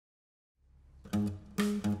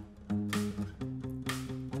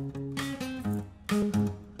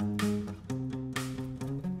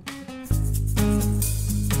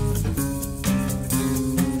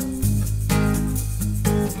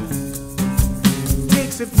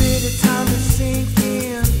a bit of time to sink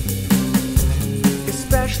in,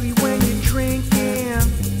 especially when you're drinking.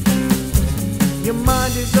 Your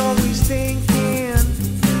mind is always thinking,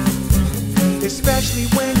 especially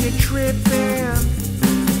when you're tripping.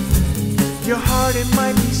 Your heart, it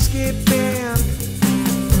might be skipping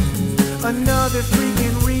another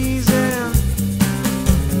freaking reason.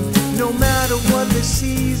 No matter what the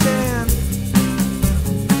season,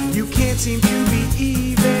 you can't seem to be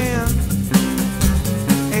even.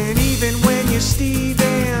 And even when you're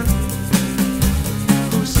Steven,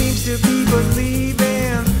 who seems to be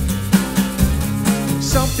believing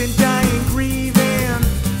something dying, grieving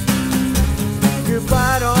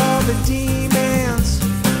goodbye to all the demons.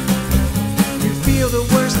 You feel the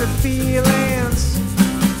worst of feelings.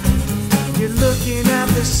 You're looking at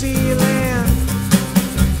the ceiling,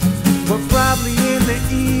 but probably in the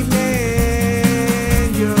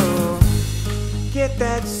evening you'll get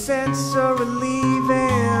that sense of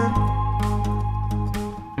relieving.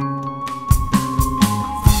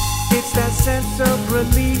 It's that sense of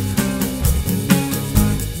relief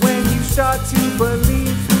when you start to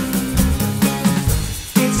believe.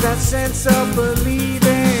 It's that sense of believing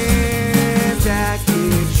that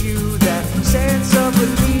gives you that sense of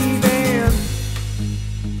believing.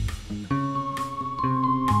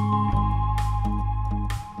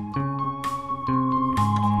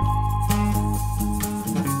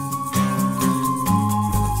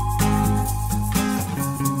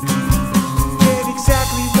 Get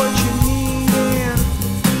exactly what you need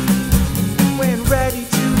when ready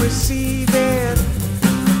to receive it.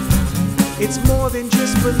 It's more than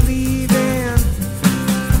just believing.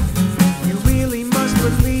 You really must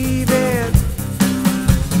believe it.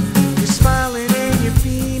 You're smiling and you're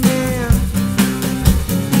beaming,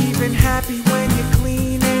 even happy when you're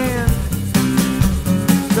cleaning.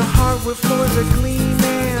 The hardwood floors are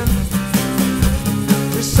gleaming,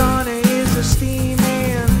 the sauna is a steaming.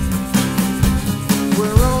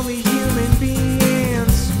 We're only human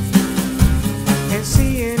beings, and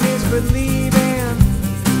seeing is believing.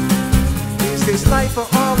 Is this life or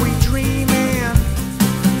are we dreaming?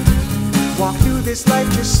 Walk through this life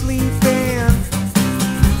just sleeping,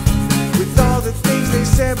 with all the things they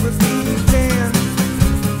said repeating.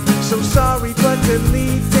 So sorry but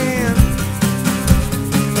deleting.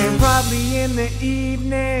 And probably in the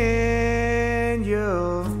evening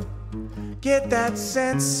you'll get that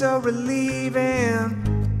sense of relieving.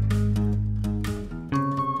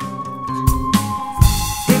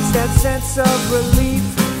 It's that sense of relief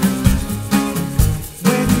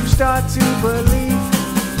when you start to believe.